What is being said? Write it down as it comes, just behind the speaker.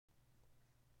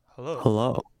Hello.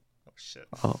 Hello. Oh shit.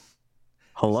 Oh,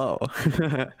 hello.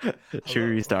 Should we Hello.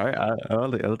 restart? I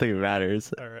don't think it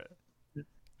matters. All right.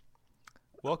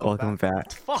 Welcome Welcome back.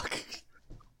 back. Fuck.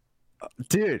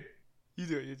 Dude. You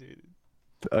do it. You do it.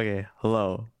 Okay,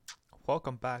 hello.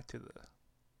 Welcome back to the.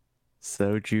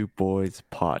 Soju Boys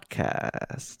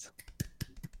podcast.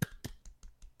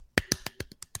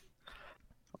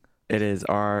 It is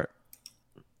our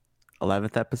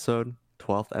 11th episode,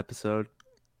 12th episode,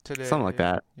 Today. something like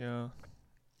that. Yeah.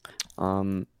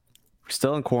 We're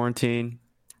still in quarantine.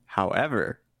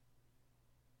 However,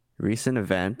 recent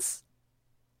events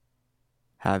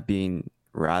have been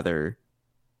rather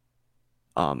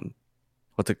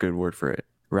what's a good word for it?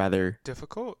 Rather,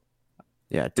 Difficult.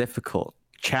 yeah, difficult,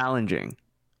 challenging.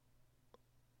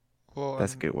 Well,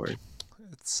 That's a good word.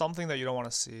 it's something that you don't want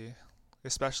to see,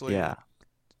 especially Yeah.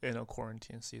 in a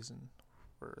quarantine season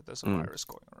where there's a Mm. virus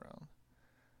going around.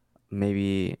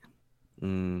 Maybe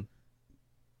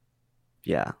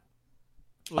yeah.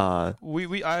 I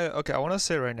want to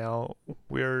say right now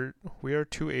we are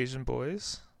two Asian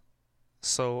boys.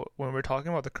 So when we're talking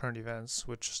about the current events,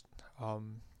 which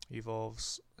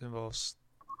involves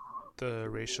the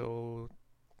racial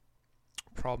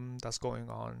problem that's going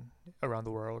on around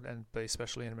the world but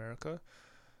especially in America,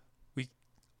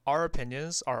 our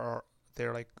opinions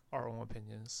they're like our own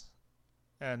opinions,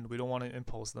 and we don't want to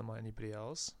impose them on anybody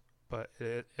else. But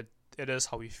it is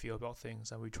how we feel about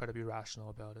things, and we try to be rational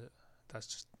about it.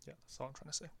 That's all I'm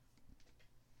trying to say.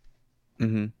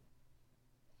 Mhm.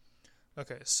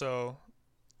 Okay, so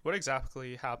what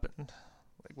exactly happened?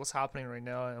 Like, what's happening right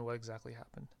now, and what exactly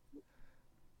happened?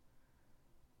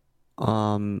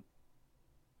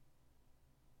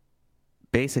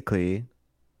 Basically,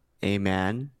 a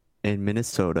man in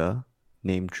Minnesota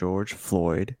named George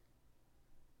Floyd,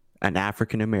 an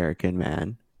African American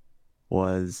man,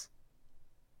 was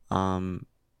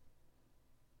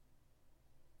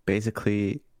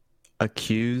basically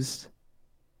accused,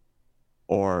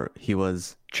 or he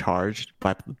was charged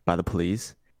by the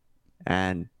police,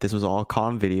 and this was all caught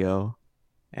on video.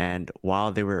 And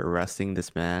while they were arresting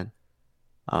this man,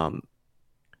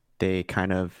 they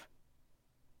kind of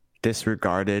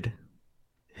disregarded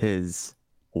his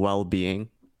well-being,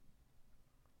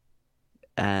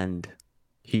 and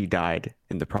he died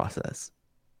in the process.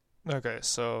 Okay,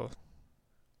 so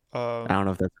I don't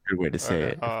know if that's a good way to say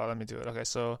okay, it. let me do it. Okay,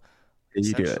 so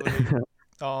You do it. essentially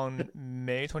on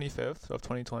May 25th of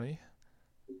 2020,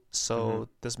 so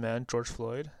this man, George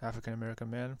Floyd, African American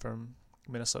man from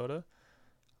Minnesota,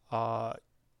 uh,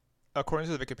 according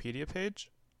to the Wikipedia page,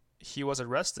 he was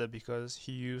arrested because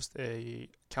he used a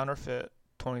counterfeit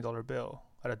 $20 bill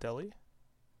at a deli.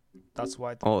 That's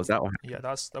why. Oh, is that what? Yeah,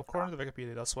 that's according to the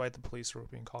Wikipedia. That's why the police were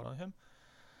being called on him.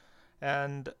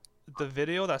 And the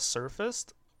video that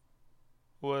surfaced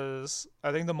was,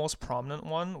 I think, the most prominent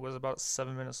one was about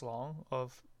 7 minutes long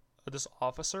of this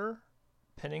officer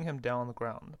pinning him down on the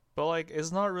ground. But like,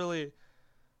 it's not really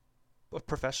a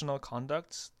professional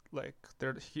conduct. Like,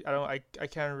 I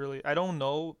can't really, I don't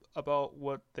know about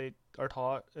what they are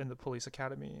taught in the police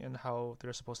academy and how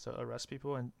they're supposed to arrest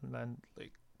people and then,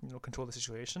 like, control the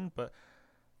situation. But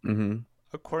Mm-hmm.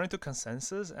 according to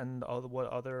consensus and what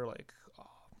other like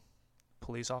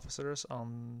police officers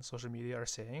on social media are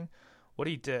saying, what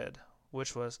he did,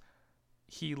 which was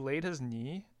he laid his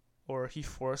knee, or he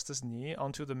forced his knee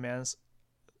onto the man's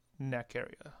neck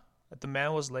area. The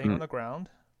man was laying on the ground,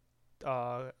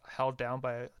 held down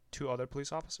by two other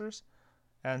police officers,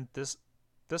 and this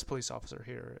police officer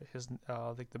here, his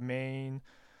like the main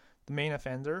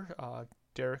offender,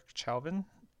 Derek Chauvin,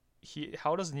 he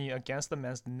held his knee against the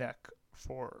man's neck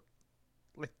for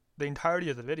like the entirety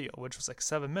of the video, which was like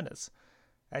 7 minutes.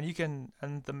 And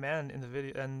the man in the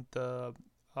video, and the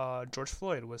George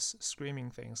Floyd was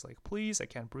screaming things like, "Please, I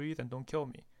can't breathe, and don't kill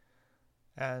me."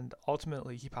 And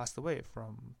ultimately, he passed away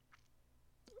from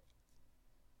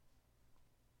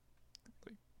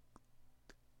like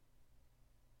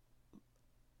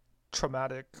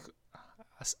traumatic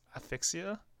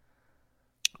asphyxia.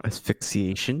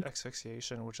 Asphyxiation.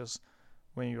 Asphyxiation, which is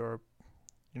when you're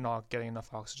not getting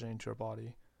enough oxygen into your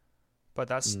body. But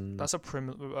that's that's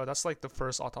like the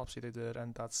first autopsy they did,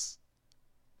 and that's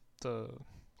the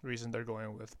reason they're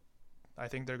going with. I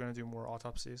think they're going to do more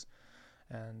autopsies,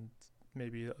 and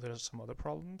maybe there's some other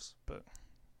problems, but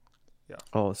yeah.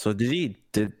 Oh, so did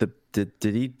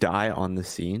he die on the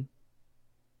scene?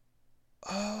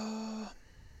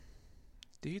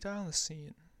 Did he die on the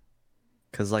scene?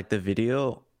 Because like the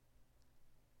video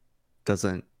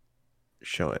doesn't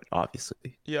show it,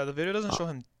 obviously. Yeah, the video doesn't show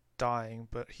him dying,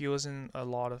 but he was in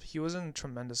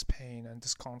tremendous pain and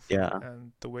discomfort, Yeah.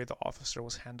 and the way the officer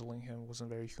was handling him wasn't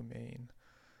very humane.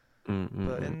 Mm, mm,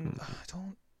 But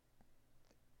mm,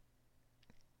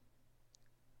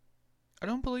 I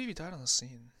don't believe he died on the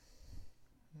scene.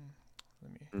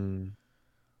 Let me. mm.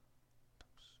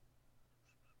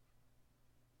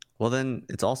 Well, then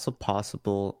it's also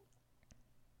possible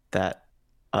that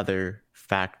other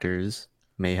factors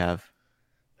may have,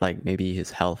 like maybe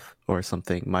his health or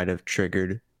something, might have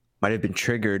been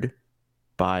triggered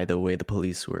by the way the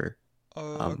police were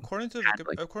handling.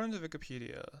 According to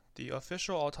Wikipedia, the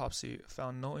official autopsy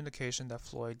found no indication that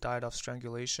Floyd died of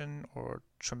strangulation or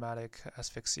traumatic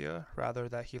asphyxia, rather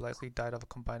that he likely died of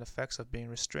combined effects of being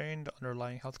restrained,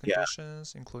 underlying health Yeah.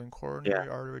 conditions, including coronary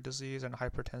artery disease and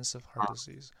hypertensive heart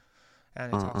disease,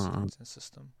 and a toxin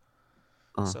system.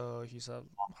 So he's had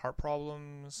heart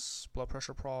problems, blood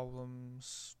pressure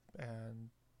problems, and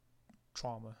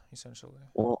trauma, essentially.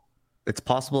 Well, it's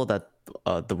possible that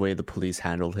the way the police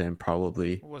handled him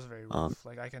probably It was very rough.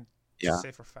 Like I can yeah,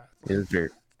 say for a fact, it was very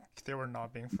they were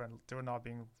not being friendly. They were not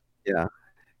being. yeah.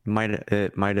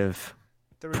 It might have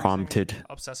They were prompted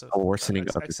obsessive, a worsening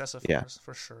of excessive yeah. force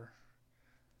for sure.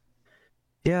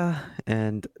 Yeah,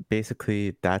 and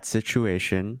basically that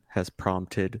situation has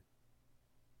prompted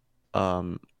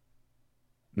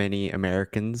many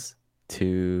Americans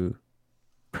to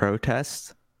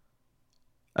protest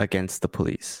against the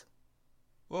police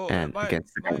Well, and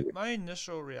against the government. my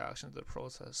initial reaction to the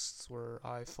protests were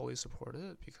I fully support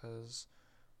it because,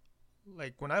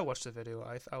 like, when I watched the video,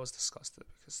 I was disgusted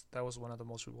because that was one of the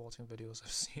most revolting videos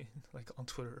I've seen, like, on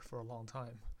Twitter for a long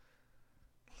time.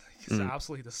 Like, it's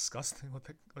absolutely disgusting what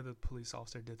the police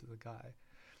officer did to the guy.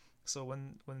 So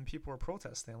when people were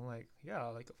protesting, I'm like, yeah,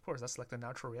 like, of course, that's like the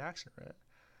natural reaction, right?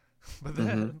 But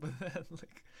then,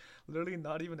 like, literally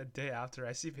not even a day after,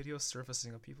 I see videos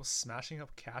surfacing of people smashing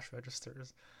up cash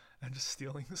registers and just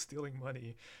stealing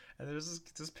money. And there's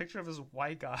this picture of this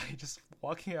white guy just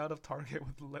walking out of Target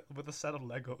with a set of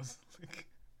Legos. Like,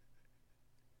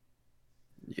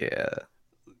 yeah,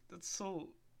 that's so.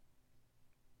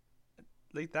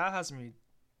 Like, that has me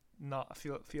not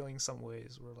feeling some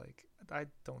ways where, like, I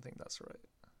don't think that's right.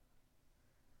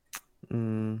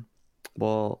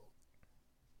 Well,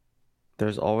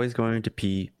 there's always going to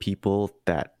be people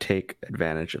that take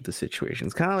advantage of the situation.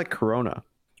 It's kind of like Corona.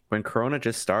 When Corona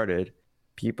just started,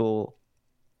 people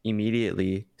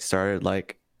immediately started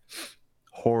like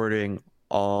hoarding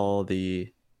all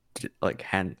the like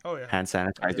hand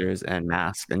sanitizers and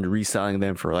masks and reselling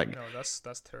them for like that's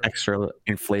terrible. Extra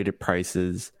inflated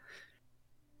prices.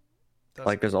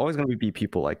 Like there's always going to be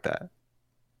people like that.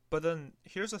 But then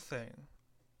here's the thing.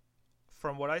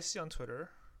 From what I see on Twitter,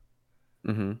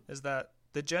 is that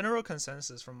the general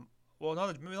consensus from, well,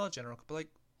 maybe not general, but like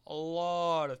a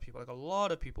lot of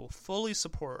people fully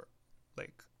support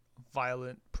like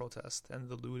violent protest and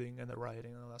the looting and the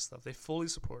rioting and all that stuff. They fully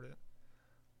support it.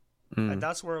 And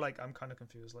that's where, like, I'm kind of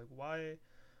confused. Like, why,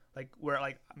 like, where,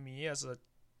 like, me as a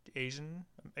Asian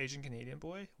Canadian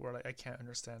boy, where, like, I can't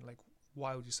understand, like,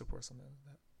 why would you support something like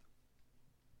that?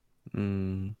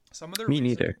 Some of their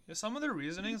neither. Some of their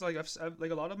reasonings, like, I've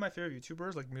like a lot of my favorite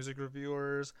YouTubers, like music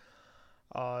reviewers,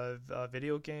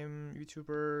 video game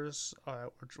YouTubers,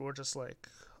 or just like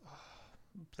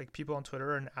people on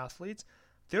Twitter and athletes.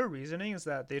 Their reasoning is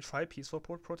that they tried peaceful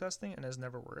protesting and it has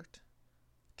never worked.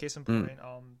 Case in point,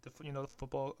 the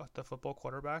football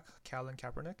quarterback, Colin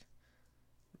Kaepernick.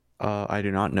 I do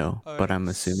not know, but I'm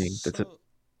assuming that's a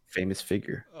famous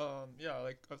figure. Yeah,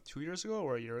 like 2 years ago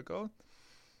or a year ago,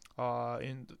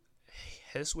 in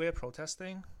his way of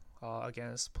protesting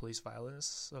against police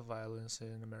violence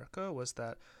in America was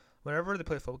that whenever they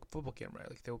play a football game, right,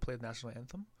 like they would play the national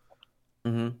anthem,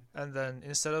 and then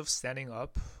instead of standing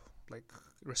up, like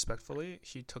respectfully,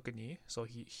 he took a knee, so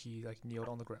he like kneeled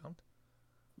on the ground.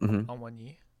 On one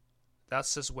knee.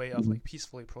 That's his way of like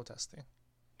peacefully protesting.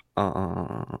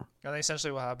 And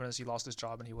essentially what happened is he lost his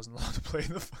job and he wasn't allowed to play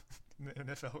in the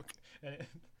NFL.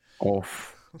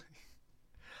 Oof.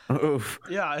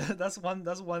 Yeah, that's one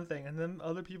thing. And then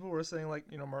other people were saying, like,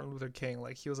 you know, Martin Luther King,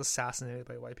 like he was assassinated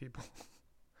by white people.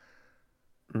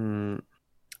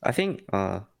 I think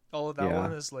although that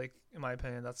one is, like, in my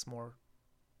opinion, that's more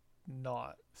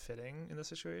not fitting in the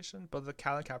situation. But the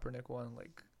Colin Kaepernick one,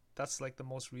 like, that's like the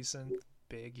most recent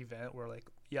big event where, like,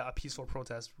 yeah, a peaceful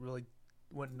protest really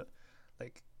wouldn't,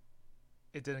 like,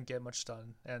 it didn't get much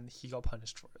done and he got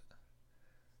punished for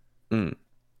it.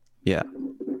 Yeah.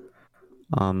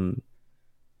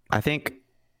 I think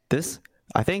this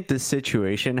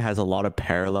situation has a lot of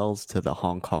parallels to the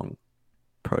Hong Kong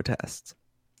protests.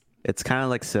 It's kind of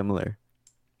like similar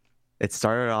it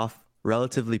started off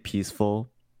relatively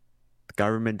peaceful. The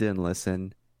government didn't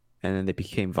listen, and then they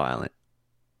became violent.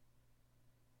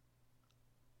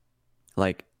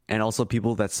 Like, and also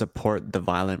people that support the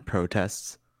violent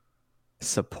protests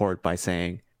support by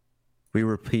saying, we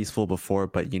were peaceful before,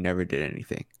 but you never did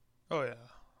anything. Oh yeah.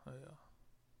 Oh yeah.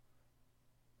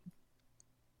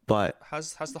 But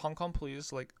Has the Hong Kong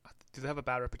police, like, do they have a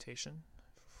bad reputation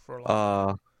for a long time?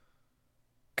 uh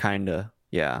kinda,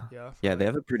 yeah. Yeah, for Yeah, they like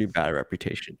have a pretty bad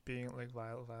reputation. being like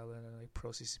violent and like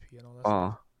pro CCP and all that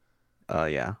Uh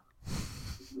yeah.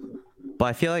 But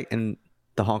I feel like in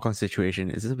the Hong Kong situation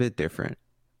it's a bit different.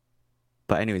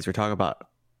 But anyways, we're talking about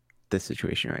this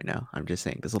situation right now. I'm just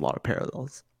saying there's a lot of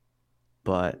parallels.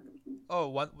 But Oh,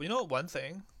 one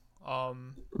thing,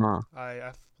 um,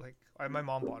 uh, my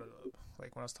mom brought it up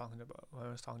like when I was talking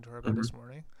to her about mhm. this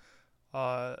morning.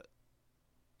 Uh,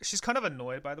 she's kind of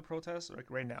annoyed by the protests like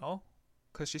right now,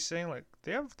 because she's saying like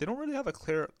they don't really have a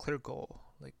clear goal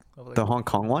like of like The Hong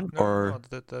Kong one no, or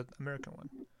the American one.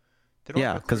 They don't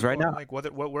have yeah, a clear because right goal, now and like what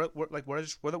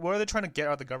are they trying to get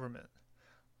out of the government?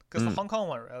 Because the mm, Hong Kong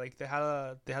one, right, like they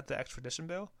had the extradition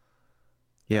bill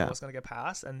that yeah, was gonna get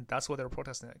passed, and that's what they were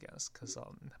protesting against, because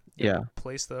it yeah. would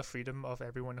place the freedom of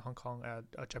everyone in Hong Kong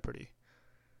at jeopardy.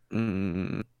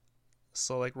 Mm,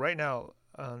 So like right now,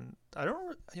 I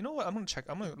don't, you know what? I'm gonna check.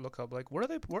 I'm gonna look up like what are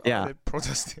yeah, they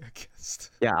protesting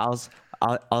against? yeah.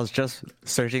 I was just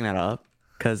searching that up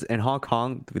because in Hong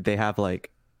Kong they have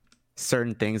like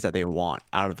certain things that they want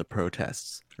out of the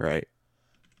protests, right?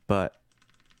 But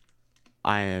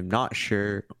I am not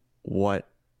sure what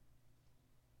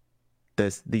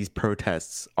these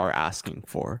protests are asking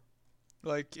for.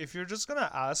 Like if you're just gonna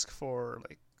ask for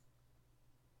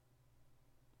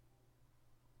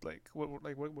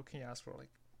what can you ask for, like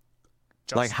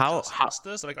Like how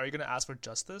justice? Like are you gonna ask for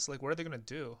justice? Like what are they gonna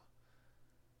do?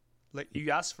 Like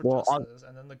you ask for well justice,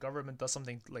 and then the government does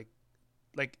something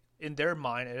like in their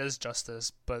mind it is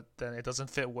justice, but then it doesn't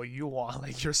fit what you want.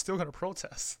 Like you're still gonna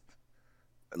protest.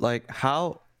 like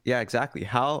how yeah, exactly.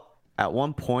 How at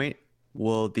one point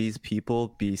will these people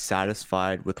be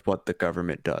satisfied with what the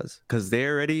government does? Because they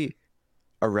already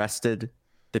arrested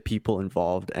the people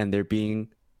involved and they're being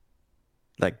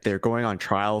like they're going on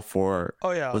trial for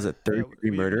Oh yeah, was it yeah, third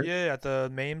degree murder? yeah. The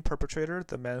main perpetrator,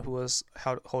 the man who was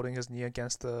holding his knee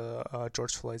against the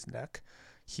George Floyd's neck,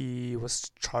 he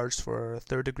was charged for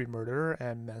third-degree murder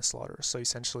and manslaughter. So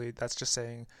essentially, that's just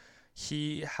saying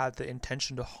he had the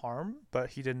intention to harm,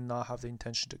 but he did not have the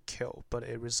intention to kill, but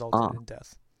it resulted Ah, in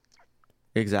death.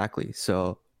 exactly.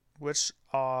 So Which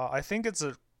I think it's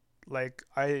a like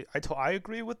I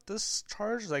agree with this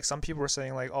charge. Like some people were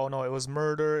saying like, oh no, it was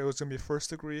murder, it was gonna be first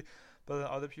degree, but then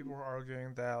other people were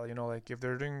arguing that like if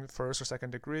they're doing first or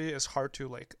second degree, it's hard to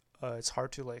like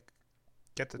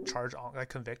get the charge on, like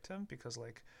convict him, because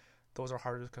like those are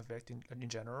harder to convict in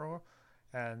general.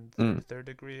 And mm, third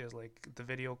degree is like the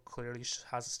video clearly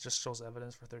just shows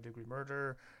evidence for third degree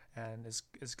murder, and is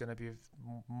gonna be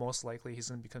most likely he's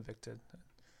gonna be convicted,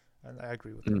 and I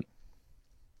agree with mm, that.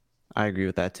 I agree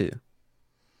with that too.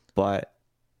 But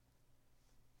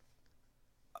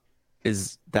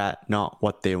is that not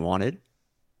what they wanted?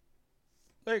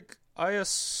 Like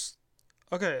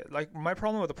okay, like my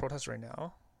problem with the protest right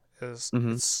now is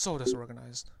Hmm. it's so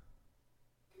disorganized.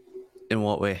 In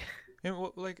what way?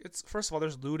 Like it's first of all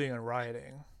there's looting and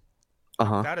rioting.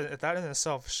 Like Uh-huh. that in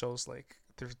itself shows like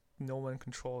there's no one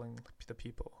controlling the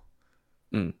people,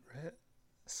 Mm, right?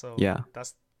 So yeah.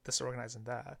 that's disorganized in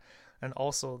that, and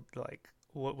also like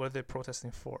what are they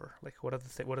protesting for? Like what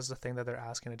is the thing that they're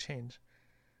asking to change?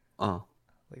 Oh.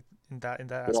 Like in that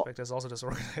Well, aspect is also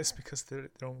disorganized because they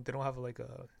don't have like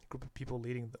a group of people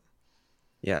leading them.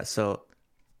 yeah, so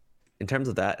in terms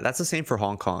of that, that's the same for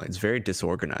Hong Kong. It's very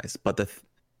disorganized. But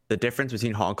the difference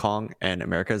between Hong Kong and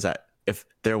America is that if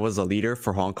there was a leader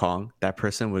for Hong Kong, that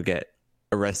person would get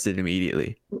arrested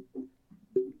immediately.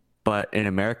 But in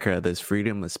America, there's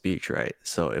freedom of speech, right?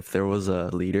 So if there was a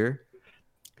leader,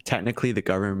 technically the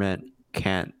government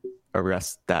can't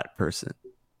arrest that person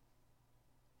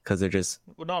because they're just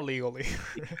Well, not legally,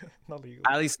 not legally.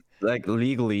 at least like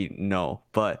legally no.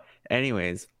 But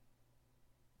anyways,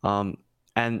 um,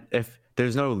 and if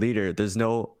there's no leader, there's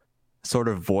no sort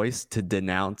of voice to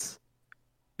denounce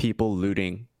people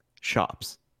looting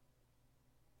shops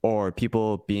or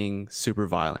people being super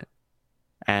violent.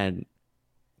 And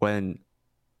when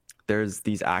there's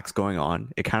these acts going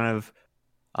on, it kind of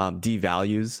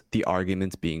devalues the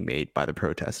arguments being made by the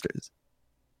protesters.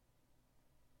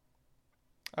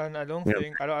 And I don't You know,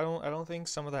 think I don't think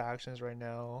some of the actions right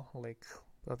now, like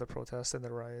of the protests and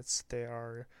the riots, they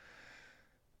are.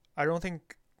 I don't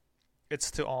think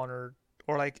it's to honor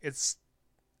or like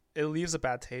it leaves a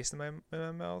bad taste in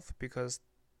my mouth because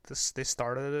they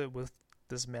started it with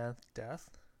this man's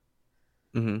death,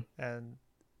 Mm-hmm. and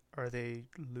are they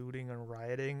looting and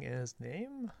rioting in his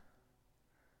name?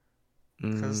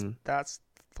 Because Mm, that's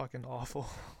fucking awful.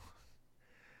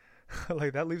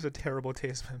 Like that leaves a terrible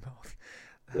taste in my mouth.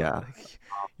 yeah. Like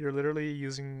you're literally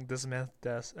using this man's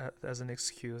death as an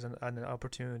excuse and an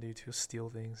opportunity to steal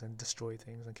things and destroy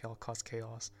things and cause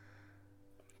chaos.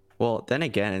 Well, then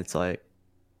again, it's like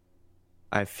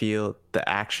I feel the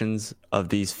actions of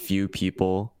these few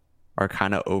people are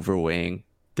kind of overweighing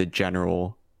the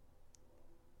general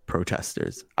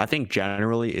protesters. I think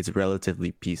generally it's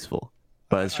relatively peaceful,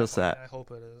 but it's just that, I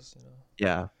hope it is. You know.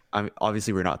 yeah, I mean,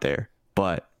 obviously we're not there,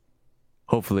 but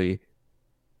hopefully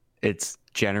it's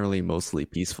generally mostly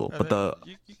peaceful. And But then the,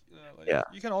 yeah,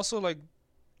 you can also like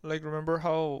remember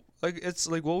how like it's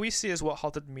like what we see is what how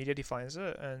the media defines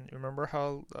it, and remember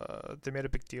how they made a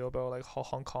big deal about like how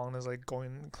Hong Kong is like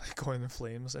going in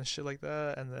flames and shit like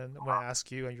that, and then when I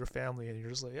ask you and your family and you're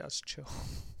just like, yeah, it's chill.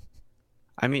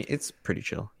 I mean, it's pretty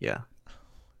chill. Yeah.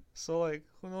 So like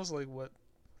who knows like what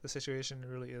the situation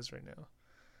really is right now.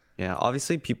 Yeah.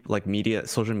 Obviously, people like media,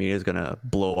 social media is going to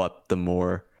blow up the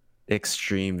more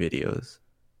extreme videos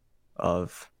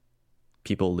of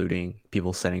people looting,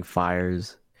 people setting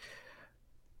fires.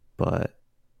 But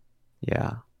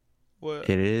yeah, What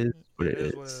it is what it it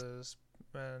is what is. it is,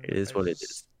 and It is what it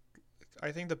is.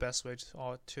 I think the best way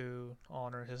to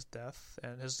honor his death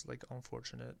and his like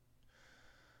unfortunate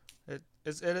it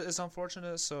is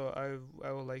unfortunate, so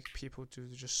I would like people to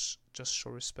just show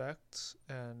respect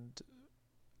and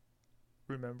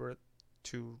remember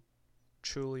to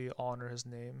truly honor his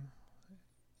name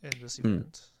in this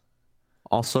event.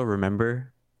 Also,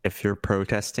 remember if you're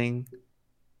protesting,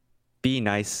 be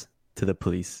nice to the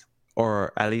police,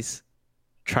 or at least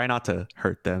try not to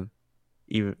hurt them,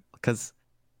 even because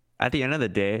at the end of the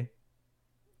day,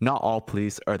 not all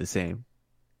police are the same,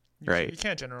 You right?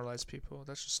 can't generalize people.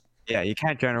 That's just Yeah, you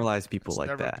can't generalize people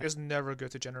like that. it's never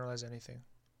good to generalize anything.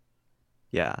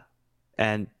 Yeah,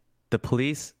 and the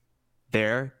police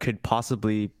there could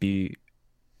possibly be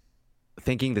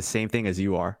thinking the same thing as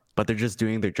you are, but they're just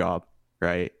doing their job,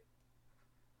 right?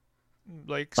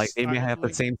 Like Like they may I have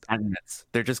the same sentiments.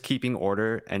 They're just keeping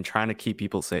order and trying to keep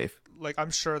people safe. like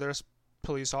I'm sure there's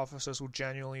police officers who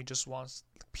genuinely just wants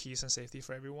peace and safety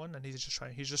for everyone, and he's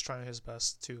just trying his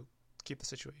best to keep the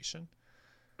situation.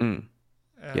 Mm,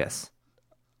 And yes.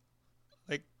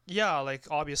 like yeah, like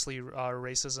obviously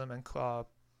racism and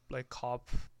like cop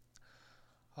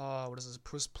what is this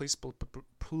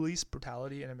police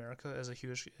brutality in America is a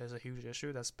huge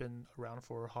issue that's been around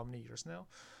for how many years now,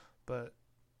 but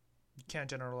you can't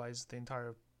generalize the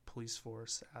entire police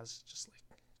force as just like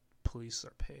police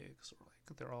are pigs or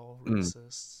like they're all Mm,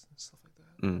 racist and stuff like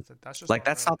that. mm. That's just Like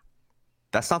not right.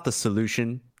 that's not the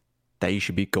solution that you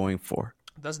should be going for.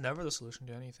 That's never the solution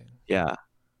to anything. Yeah.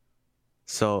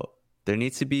 So there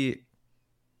needs to be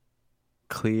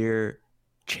clear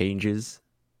changes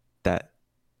that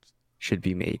should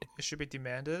be made. It should be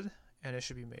demanded and it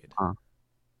should be made.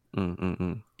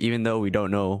 Even though we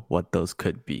don't know what those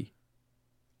could be.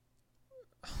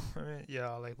 I mean,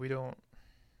 yeah, like we don't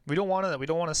want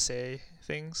to say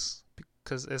things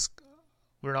because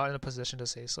we're not in a position to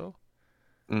say so.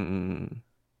 Mm-mm.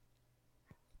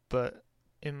 But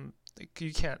like,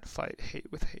 you can't fight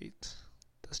hate with hate.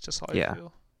 That's just how Yeah. I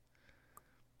feel.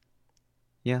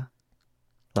 Yeah.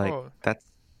 Like Oh, that's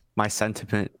my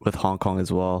sentiment with Hong Kong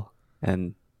as well,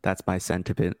 and that's my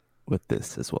sentiment with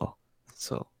this as well.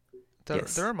 So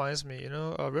yes. that reminds me, you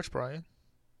know, Rich Brian.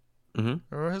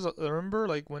 Mm-hmm. Remember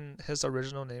like when his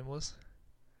original name was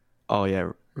Oh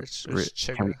yeah. Rich Can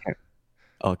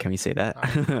Chigga. can we say that?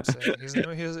 I'm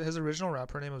saying his original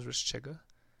rapper name was Rich Chigga.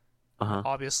 Uh-huh.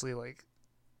 Obviously, like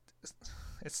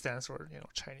it stands for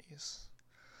Chinese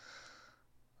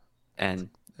And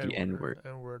the N word.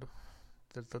 N-word.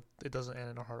 It doesn't end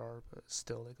in a hard R, but it's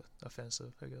still like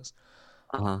offensive, I guess.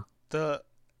 Uh-huh. The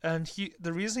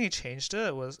reason he changed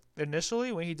it was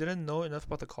initially when he didn't know enough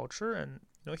about the culture, and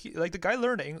he like the guy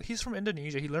learned he's from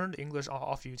Indonesia. He learned English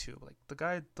off YouTube. Like the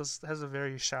guy has a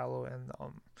very shallow and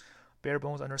bare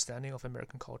bones understanding of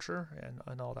American culture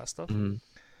and all that stuff. Mm-hmm.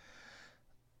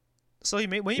 So he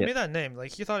made that name,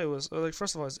 like he thought it was like,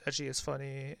 first of all, it's edgy, it's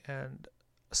funny, and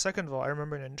second of all, I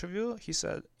remember in an interview he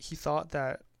said he thought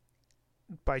that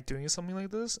by doing something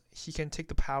like this, he can take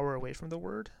the power away from the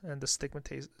word and the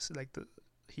stigmatization, like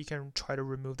he can try to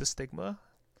remove the stigma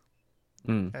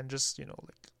and just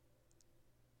like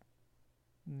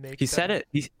make. He said it.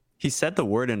 He said the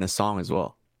word in a song as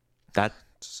well. That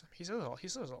he says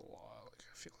a lot. Like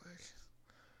I feel like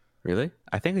Really?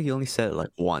 I think he only said it like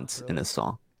once in Really? a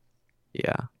song.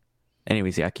 Yeah.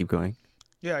 Anyways, yeah, keep going.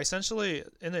 Yeah, essentially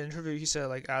in the interview he said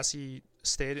like as he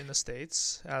stayed in the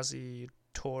States, as he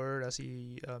toured, as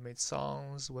he made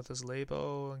songs with his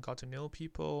label and got to know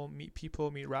people, meet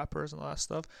rappers and all that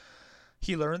stuff,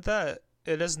 he learned that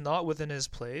it is not within his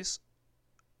place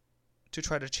to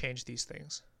try to change these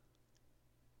things.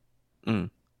 Mm,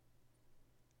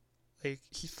 Like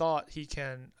he thought he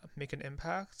can make an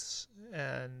impact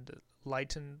and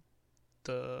lighten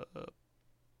the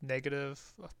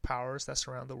negative powers that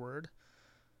surround the word,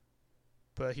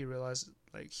 but he realized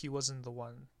like he wasn't the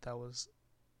one that was.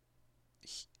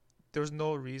 He, there was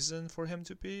no reason for him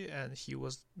to be, and he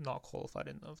was not qualified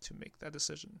enough to make that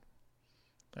decision.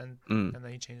 And mm, and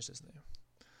then he changed his name.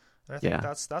 And I think yeah.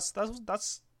 that's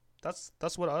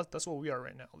what we are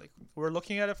right now. Like we're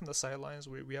looking at it from the sidelines.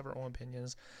 We have our own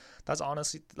opinions. That's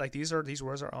honestly like these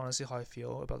words are honestly how I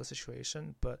feel about the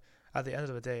situation. But at the end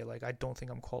of the day, like I don't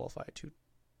think I'm qualified to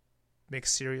make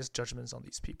serious judgments on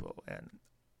these people and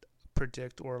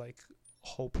predict or like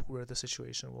hope where the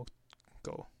situation will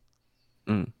go.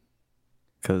 Mm.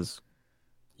 Because,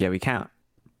 yeah, we can't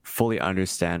fully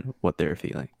understand what they're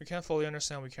feeling. We can't fully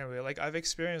understand. We can't really like. I've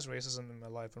experienced racism in my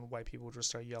life, when white people just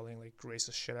start yelling like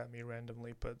racist shit at me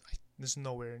randomly. But there's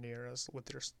nowhere near as what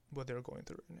they're going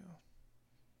through right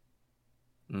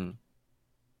now. Mm.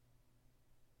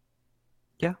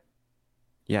 Yeah.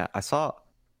 Yeah, I saw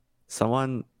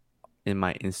someone in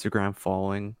my Instagram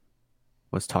following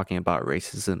was talking about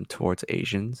racism towards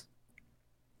Asians.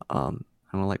 I'm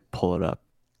gonna like pull it up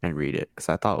and read it because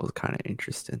I thought it was kind of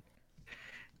interesting.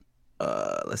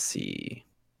 Let's see.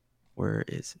 Where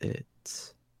is it?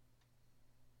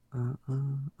 Uh, uh,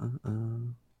 uh, uh.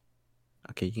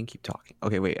 Okay, you can keep talking.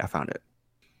 Okay, wait, I found it.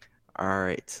 All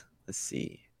right, let's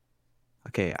see.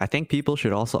 Okay, I think people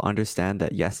should also understand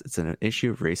that yes, it's an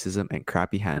issue of racism and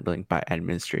crappy handling by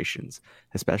administrations,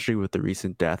 especially with the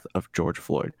recent death of George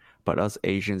Floyd. But us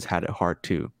Asians had it hard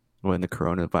too when the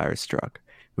coronavirus struck.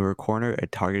 We were cornered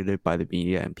and targeted by the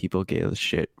media, and people gave us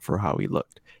shit for how we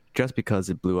looked, just because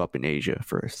it blew up in Asia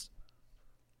first.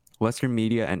 Western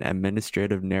media and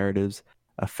administrative narratives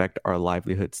affect our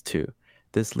livelihoods too.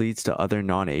 This leads to other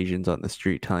non Asians on the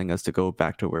street telling us to go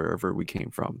back to wherever we came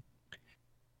from.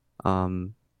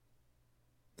 Um,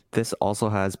 this also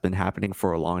has been happening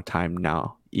for a long time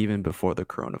now, even before the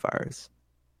coronavirus.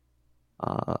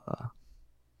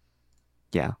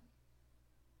 Yeah,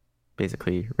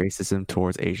 basically, racism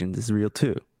towards Asians is real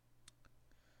too.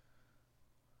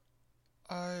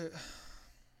 I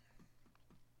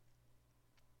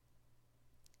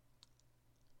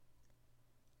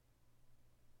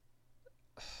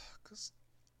because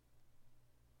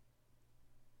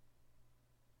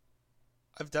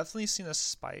I've definitely seen a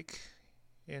spike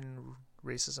in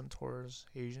racism towards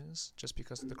Asians just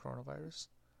because of the coronavirus.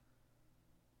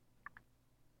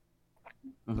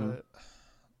 Mm-hmm. But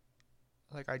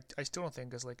like I still don't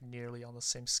think it's like nearly on the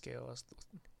same scale as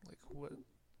like what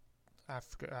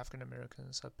African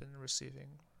Americans have been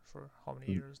receiving for how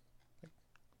many years. Like,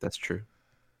 That's true.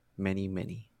 Many,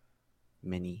 many,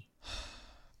 many.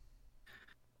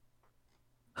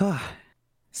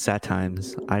 Sad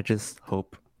times. I just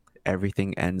hope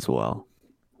everything ends well.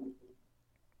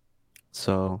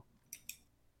 So,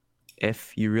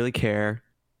 if you really care,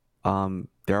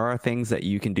 there are things that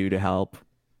you can do to help.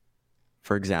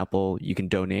 For example, you can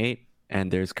donate,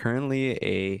 and there's currently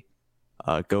a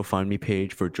GoFundMe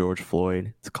page for George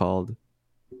Floyd. It's called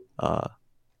uh,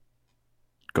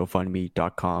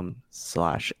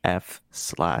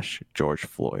 GoFundMe.com/F/George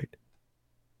Floyd.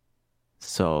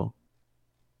 So,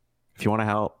 if you want to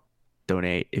help,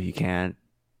 donate if you can,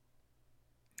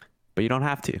 but you don't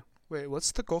have to. wait,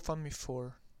 what's the GoFundMe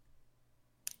for?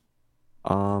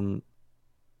 Um,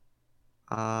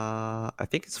 I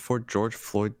think it's for George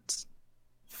Floyd's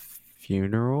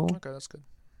funeral, Okay, that's good.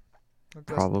 That's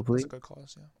a probably. good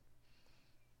cause. Yeah.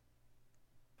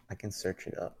 I can search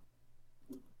it up.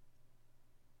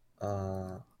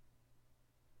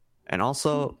 And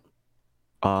also,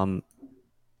 um,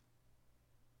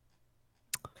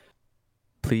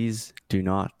 please do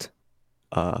not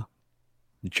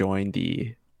join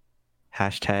the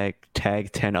hashtag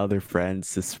tag 10 other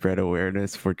friends to spread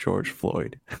awareness for George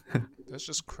Floyd. That's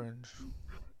just cringe.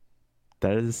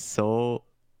 That is so,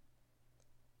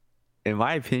 in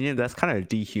my opinion, that's kind of It's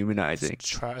dehumanizing. it's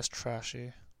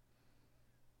trashy.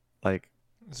 Like,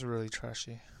 It's really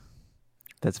trashy.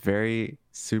 that's very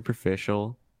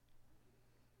superficial,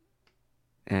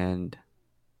 and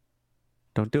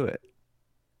don't do it.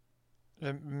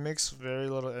 It makes very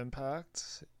little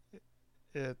impact.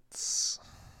 It's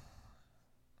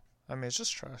I mean, it's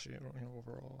just trashy,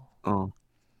 overall.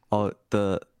 Oh,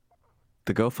 the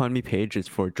GoFundMe page is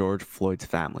for George Floyd's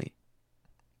family.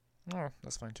 Oh,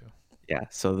 that's fine too. Yeah,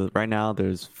 so right now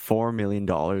there's $4 million,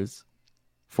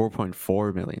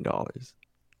 $4.4 million.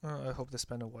 I hope they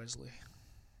spend it wisely.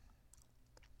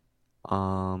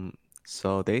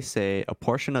 So they say a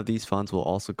portion of these funds will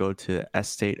also go to the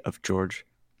estate of George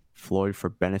Floyd for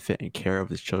benefit and care of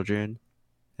his children,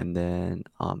 and then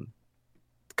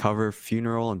cover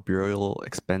funeral and burial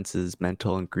expenses,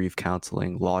 mental and grief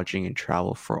counseling, lodging and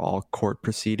travel for all court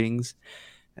proceedings,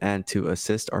 and to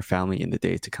assist our family in the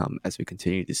days to come as we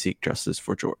continue to seek justice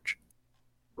for George.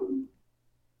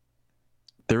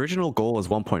 The original goal was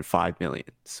 1.5 million,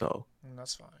 so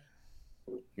That's fine.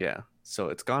 yeah, so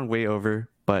it's gone way over,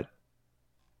 but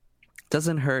it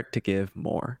doesn't hurt to give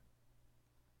more.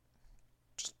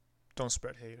 Just don't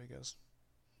spread hate, I guess.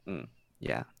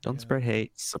 Yeah, don't Yeah. spread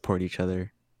hate, support each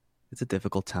other. It's a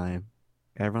difficult time.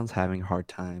 Everyone's having a hard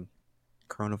time.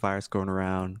 Coronavirus going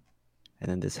around, and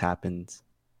then this happens.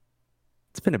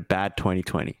 It's been a bad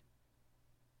 2020.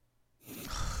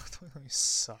 2020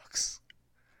 sucks.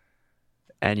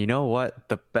 And you know what?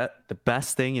 The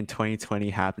best thing in 2020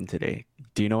 happened today.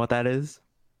 Do you know what that is?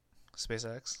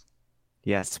 SpaceX.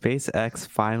 Yeah, SpaceX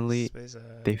finally,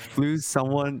 SpaceX. they flew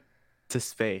someone to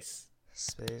space.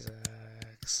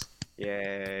 SpaceX.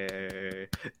 Yay.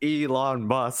 Elon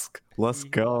Musk. Let's Elon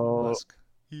go. Musk.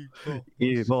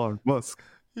 Elon Musk.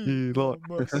 Elon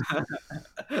Musk.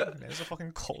 Man, he's a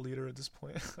fucking cult leader at this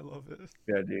point. I love it.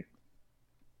 Yeah, dude.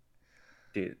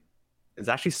 Dude, it's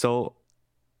actually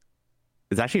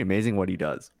amazing what he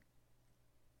does.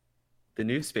 The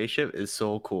new spaceship is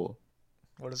so cool.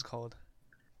 What is it called?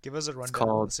 Give us a rundown of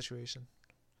called- the situation.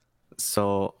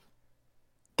 So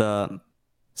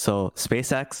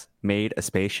SpaceX made a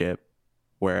spaceship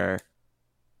where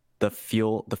the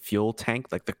fuel tank,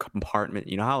 like the compartment,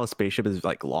 you know how a spaceship is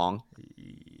like long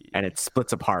and it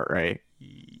splits apart, right?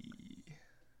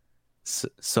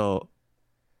 So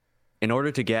in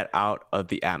order to get out of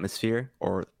the atmosphere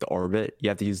or the orbit, you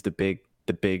have to use the big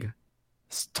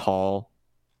tall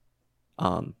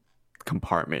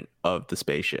compartment of the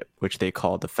spaceship, which they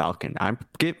call the Falcon. I'm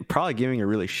probably giving a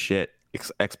really shit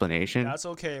explanation. That's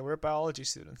okay. We're biology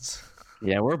students.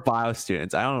 Yeah, we're bio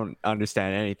students. I don't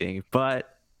understand anything,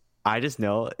 but I just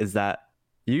know is that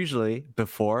usually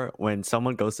before, when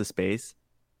someone goes to space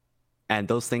and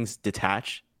those things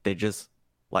detach, they just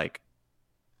like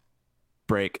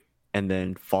break and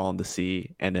then fall in the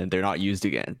sea, and then they're not used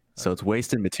again. So it's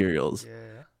wasted materials.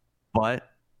 Yeah. But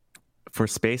for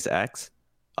SpaceX,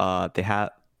 they have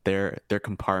their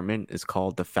compartment is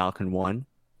called the Falcon 1,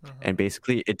 and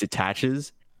basically it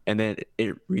detaches and then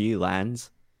it re-lands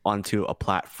onto a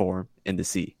platform in the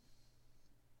sea.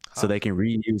 So they can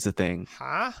reuse the thing.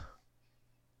 Huh?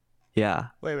 Yeah.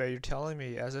 Wait. You're telling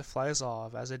me as it flies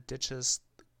off, as it ditches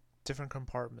different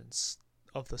compartments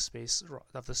of the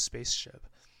spaceship,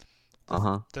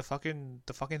 the fucking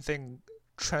thing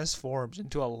transforms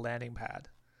into a landing pad.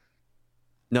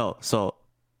 No, so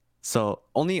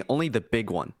only the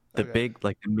big one, the Okay. big,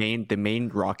 like the main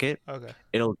rocket. Okay.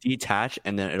 It'll detach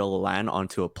and then it'll land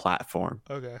onto a platform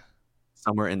Okay.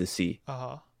 somewhere in the sea.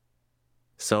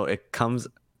 So it comes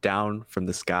down from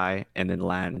the sky and then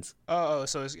lands. Oh,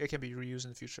 so it can be reused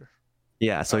in the future.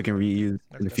 Yeah, so it can reuse in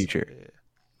the that's future, fine. Yeah.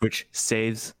 which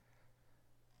saves,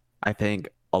 I think,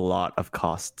 a lot of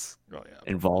costs Oh yeah.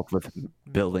 involved with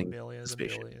building millions and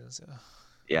spaceship. billions. Yeah.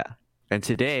 Yeah. And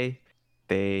today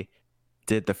they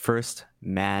did the first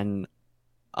man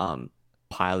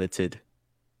piloted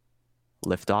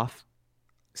liftoff.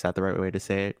 Is that the right way to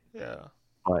say it? Yeah.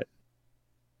 But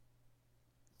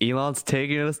Elon's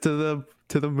taking us to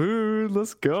the moon.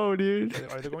 Let's go, dude.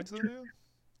 Are they going to the moon?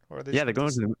 Or are they Yeah, they're going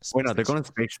to the wait, no, they're going to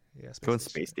space. Yeah, Going to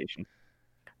space station.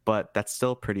 But that's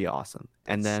still pretty awesome.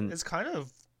 And then it's kind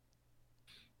of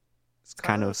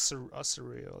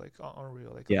surreal, like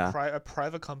unreal. Like Yeah. a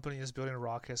private company is building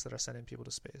rockets that are sending people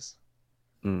to space.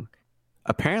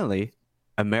 apparently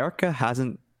America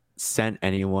hasn't sent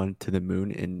anyone to the moon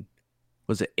in,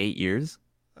 was it 8 years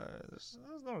I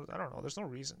don't know. There's no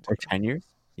reason to. or 10 years?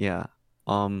 Yeah.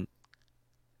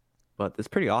 But it's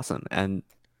pretty awesome. And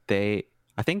I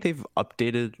think they've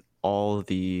updated all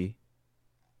the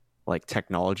like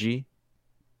technology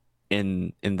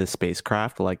in the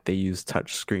spacecraft. Like they use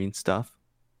touch screen stuff.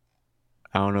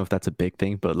 I don't know if that's a big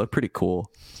thing, but it looked pretty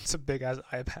cool. It's a big ass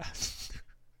iPad.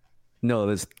 No,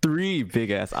 there's 3 big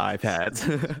ass iPads.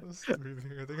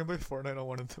 They can play Fortnite on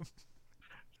one of them.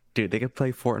 Dude, they could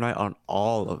play Fortnite on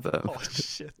all of them. Oh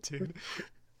shit, dude.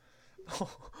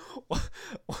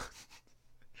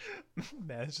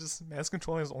 Man's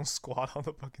controlling his own squad on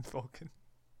the fucking Falcon.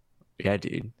 Yeah,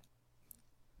 dude.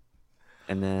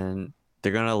 And then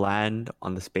they're gonna land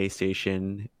on the space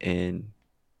station in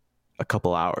a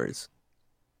couple hours.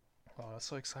 Wow, that's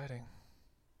so exciting.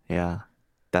 Yeah,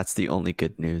 that's the only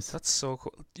good news. That's so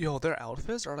cool. Yo, their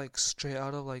outfits are like straight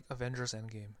out of like Avengers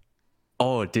Endgame.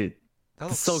 Oh, dude, That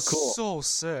That's looks so cool. so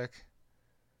sick.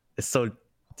 it's so,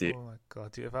 dude. Oh my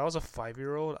god, dude! If I was a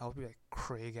 5-year-old, I would be like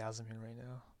Craig-asming right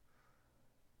now.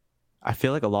 I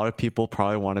feel like a lot of people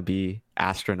probably want to be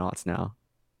astronauts now.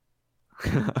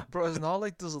 Bro, it's not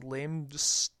like this lame,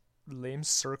 just lame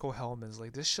circle helmets.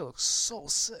 Like this shit looks so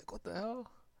sick. What the hell?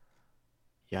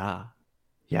 Yeah,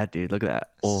 yeah, dude. Look at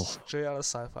that. Oh, Straight out of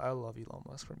sci-fi. I love Elon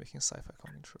Musk for making sci-fi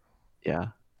coming true. yeah,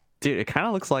 dude. It kind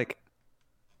of looks like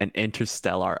an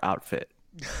interstellar outfit.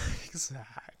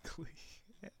 Exactly.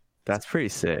 That's pretty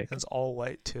sick. And it's all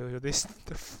white too. They're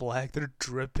flag. They're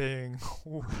dripping.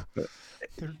 Ooh,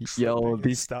 they're Yo, dripping in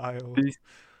these style.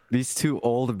 these two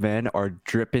old men are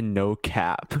dripping no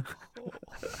cap.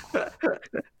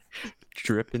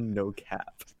 Dripping no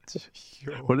cap.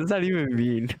 Yo. What does that even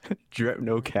mean? Drip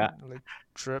no cap. Like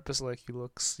drip is like you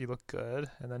look good,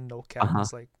 and then no cap Uh-huh.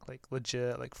 is like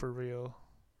legit, like for real.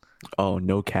 Oh,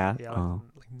 no cap. Yeah, Oh,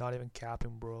 like not even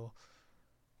capping, bro.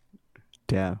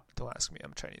 damn. Don't ask me.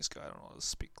 I'm a Chinese guy. I don't know how to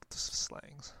speak the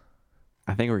slangs.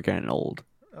 I think we're getting old.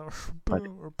 But-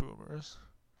 We're boomers.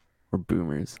 We're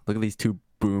boomers. Look at these two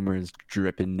boomers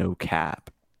dripping no cap.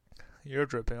 You're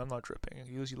dripping. I'm not dripping.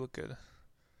 You look good.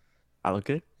 I look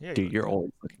good? Yeah, Dude, look you're good.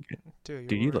 always looking good. Dude,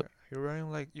 Dude, you look. You're wearing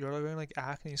like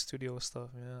Acne Studio stuff,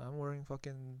 man. I'm wearing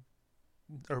fucking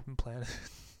Urban Planet.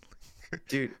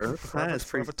 Dude, Earth Planet is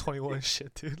pretty. Forever 21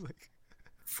 shit, dude. Like,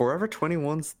 Forever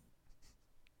 21's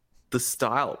the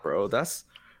style, bro. That's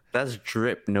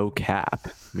drip no cap.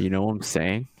 You know what I'm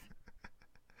saying?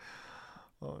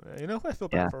 oh man, you know who I feel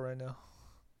Yeah. bad for right now?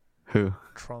 Who?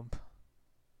 Trump.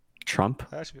 Trump?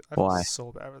 I feel Why?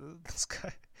 so bad for this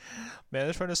guy. Man,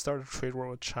 they're trying to start a trade war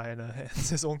with China, and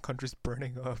his own country's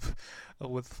burning up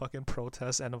with fucking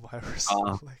protests and a virus.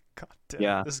 Like, god damn,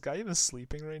 yeah. this guy even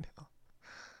sleeping right now?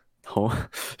 Oh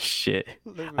shit.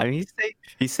 Like, I mean,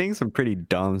 he's saying some pretty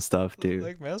dumb stuff, dude.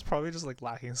 like man's probably just like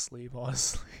lacking sleep,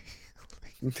 honestly.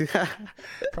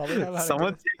 Probably haven't had a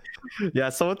someone,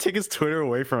 someone take his Twitter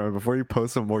away from him before he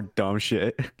posts some more dumb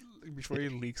shit. before he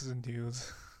leaks his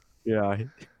news. Yeah,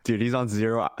 dude, he's on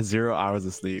zero hours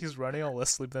of sleep. He's running on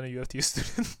less sleep than a UFT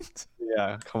student.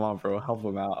 Yeah, come on, bro, help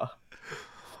him out.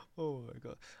 Oh my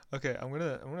god. Okay, I'm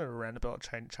gonna rant about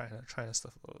China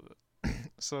stuff a little bit.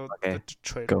 So Okay, the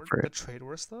trade go war, for the it. trade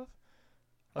war stuff.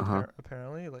 Uh-huh.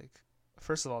 Apparently, like,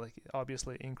 first of all, like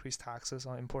obviously increased taxes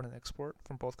on import and export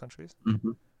from both countries.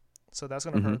 Mm-hmm. So that's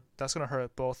gonna hurt. That's gonna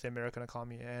hurt both the American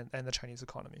economy and the Chinese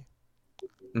economy.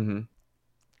 Mm-hmm.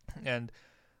 And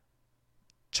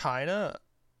China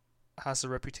has a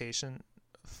reputation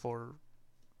for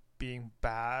being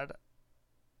bad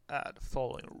at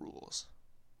following rules.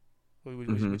 Would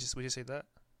you say that?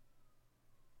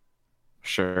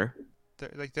 Sure.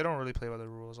 They don't really play by the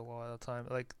rules a lot of the time.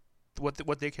 Like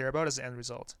what they care about is the end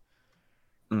result.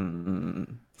 Mm-hmm.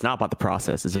 It's not about the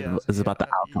process. It's about the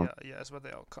outcome. Yeah, it's about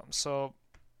the outcome. So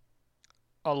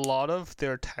a lot of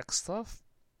their tech stuff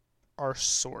are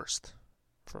sourced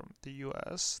from the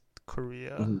US,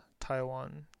 Korea, Mm-hmm.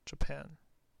 Taiwan, Japan.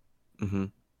 Mm-hmm.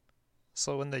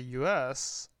 So when the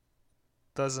US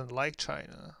doesn't like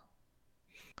China,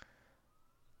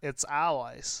 its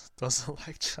allies doesn't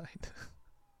like China.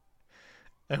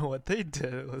 And what they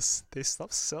did was they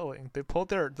stopped selling. They pulled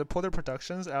their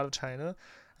productions out of China,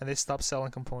 and they stopped selling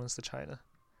components to China.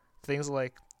 Things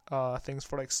like things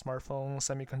for like smartphones,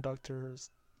 semiconductors,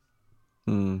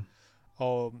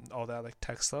 all that like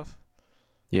tech stuff.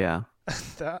 Yeah.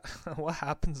 That what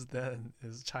happens then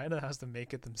is China has to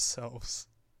make it themselves.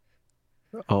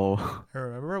 Oh.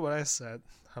 Remember what I said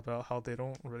about how they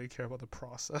don't really care about the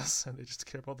process and they just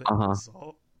care about the Uh-huh.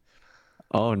 result?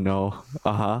 Oh no.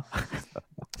 Uh-huh.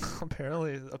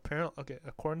 Apparently, okay,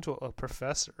 according to a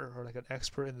professor or like an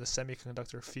expert in the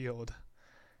semiconductor field,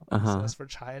 Uh-huh. says for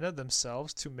China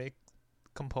themselves to make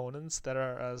components that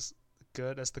are as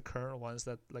good as the current ones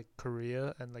that like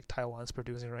Korea and like Taiwan's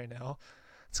producing right now,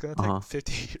 it's gonna take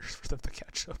 50 years for them to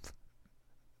catch up.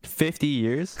 50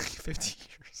 years? 50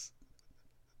 years.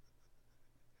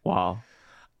 Wow.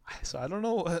 So I don't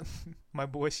know what my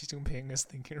boy Xi Jinping is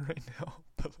thinking right now,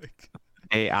 but like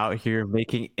They out here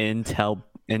making Intel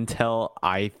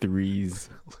i3s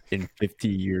in 50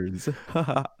 years.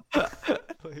 like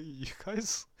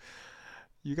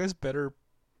you guys better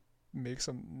make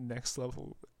some next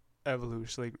level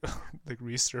evolution, like like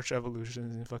research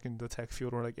evolution in fucking the tech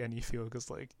field or like any field, because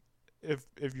like if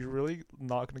you're really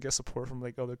not gonna get support from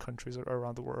like other countries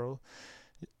around the world,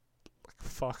 like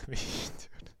fuck me,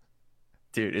 dude.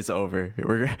 Dude, it's over.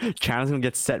 China's gonna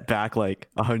get set back like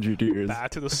 100 years.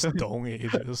 Back to the Stone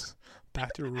Ages,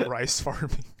 back to rice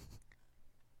farming.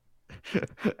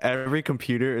 Every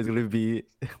computer is gonna be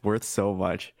worth so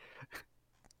much.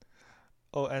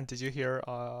 Oh, and did you hear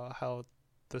how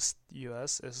this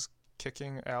U.S. is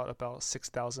kicking out about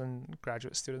 6,000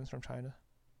 graduate students from China?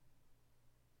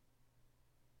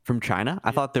 From China? I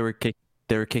Yeah. thought they were kicking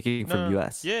No, from no, no.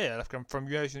 US. Yeah, from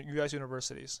U.S.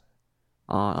 universities.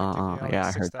 Kicking Yeah, out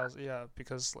I heard. 6,000. Yeah,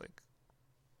 because like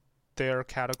they're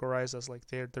categorized as like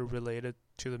they're related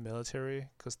to the military,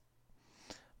 because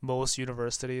most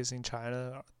universities in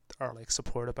China are like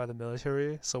supported by the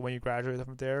military. So when you graduate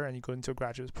from there and you go into a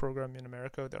graduate program in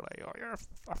America, they're like, oh, you're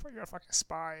a fucking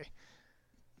spy.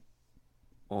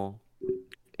 Oh,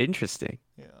 interesting.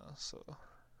 Yeah. So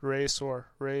race war,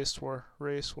 race war,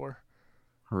 race war.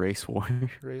 Race war.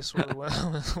 Race war.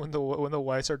 When the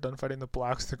whites are done fighting the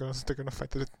blacks, they're gonna fight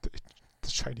the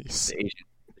Chinese. The Asian,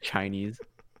 the Chinese.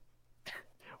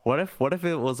 What if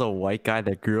it was a white guy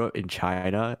that grew up in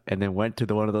China and then went to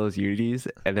one of those unis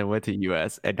and then went to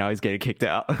US and now he's getting kicked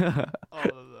out? That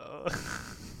Oh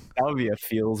no. would be a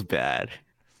feels bad.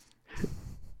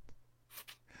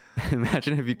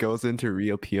 Imagine if he goes into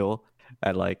reappeal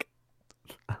at like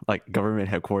government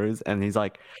headquarters and he's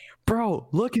like, "Bro,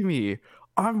 look at me.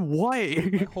 I'm My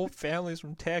white. whole family's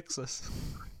from Texas.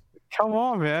 Come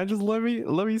on, man. Just let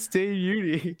me stay in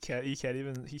uni." He can't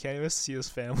even see his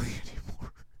family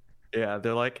anymore. Yeah,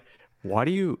 they're like, why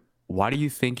do you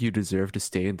think you deserve to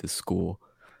stay in this school?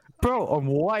 Bro, I'm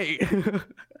white.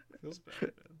 Feels bad,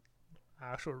 man.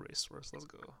 Actual race wars. Let's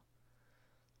go.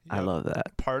 I Yeah, love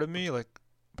that. part of me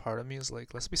is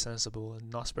like, let's be sensible and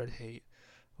not spread hate.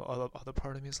 But other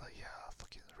part of me is like, yeah,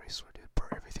 fucking race war, dude. Burn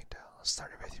everything down.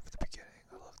 Start everything from the beginning.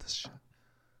 I love this shit.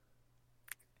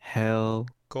 Hell,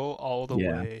 Go all the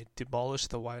yeah. way. Demolish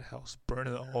the White House. Burn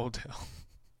it all down.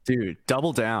 Dude,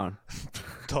 double down.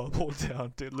 Double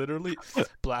down, dude. Literally,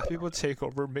 black people take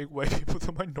over, make white people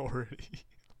the minority.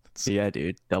 Yeah,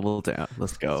 dude, double down.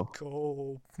 Let's go.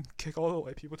 Go kick all the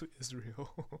white people to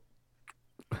Israel.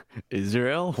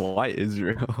 Israel? Why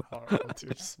Israel? I don't know,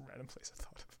 dude. Just some random place I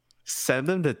thought of. Send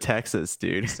them to Texas,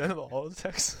 dude. Send them all to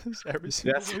Texas. Every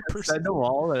single Yes, white person. send them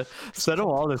all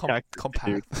to Texas, dude.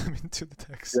 Compact them into the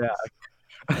Texas.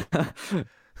 Yeah.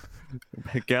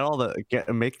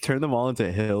 Turn them all into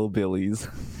hillbillies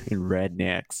and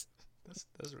rednecks.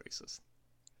 That's racist.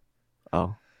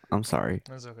 Oh, I'm sorry.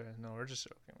 That's okay. No, we're just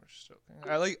joking.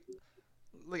 I like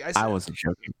I I said. wasn't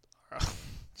joking.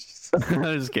 Jesus. I'm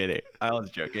just kidding. I was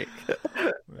joking.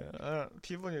 Man,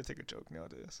 people need to take a joke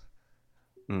nowadays.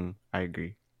 I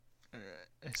agree.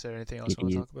 Alright. Is there anything else you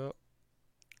want to talk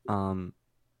about?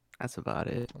 That's about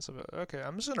it. Okay.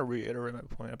 I'm just gonna reiterate my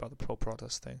point about the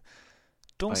pro-protest thing.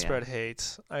 Don't Oh, spread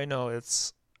hate. I know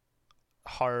it's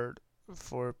hard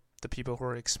for the people who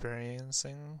are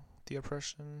experiencing the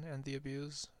oppression and the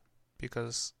abuse,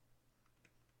 because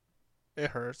it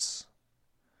hurts.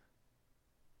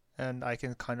 And I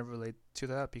can kind of relate to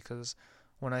that, because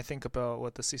when I think about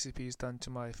what the CCP has done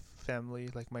to my family,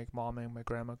 like my mom and my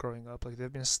grandma growing up, like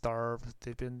they've been starved,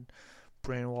 they've been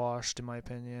brainwashed, in my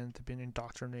opinion, they've been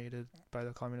indoctrinated by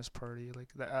the Communist Party. Like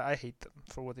I hate them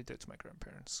for what they did to my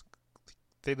grandparents.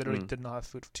 They literally did not have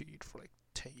food to eat for like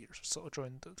 10 years or so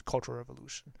during the Cultural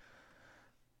Revolution.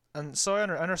 And so I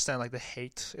understand like the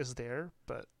hate is there,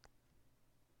 but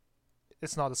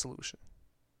it's not the solution.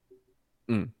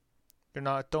 You're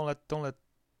not. Don't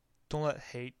let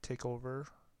hate take over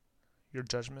your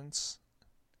judgments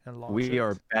and logic. We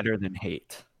are better than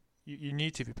hate. You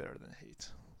need to be better than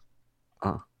hate.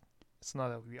 It's not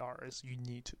that we are. It's you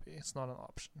need to be. It's not an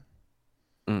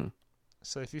option.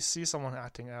 So if you see someone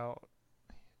acting out,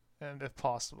 and if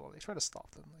possible, like, try to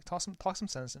stop them. Like talk some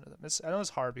sense into them. I know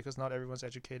it's hard because not everyone's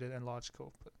educated and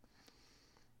logical, but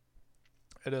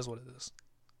it is what it is.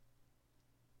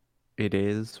 It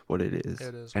is what it is.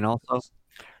 It is. And also,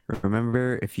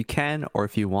 remember, if you can or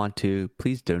if you want to,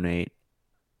 please donate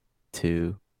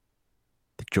to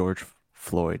the George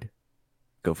Floyd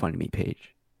GoFundMe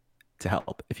page to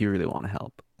help if you really want to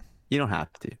help. You don't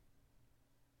have to.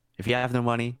 If you have no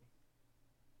money,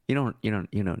 you don't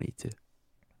need to.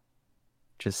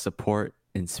 Just support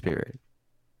in spirit.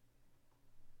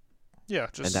 Yeah,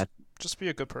 just be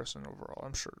a good person overall.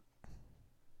 I'm sure.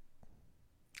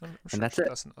 And that's it.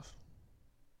 That's enough.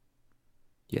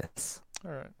 Yes.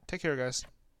 All right. Take care, guys.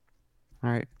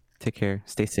 All right. Take care.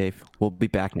 Stay safe. We'll be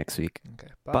back next week.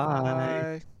 Okay. Bye.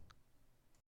 Bye.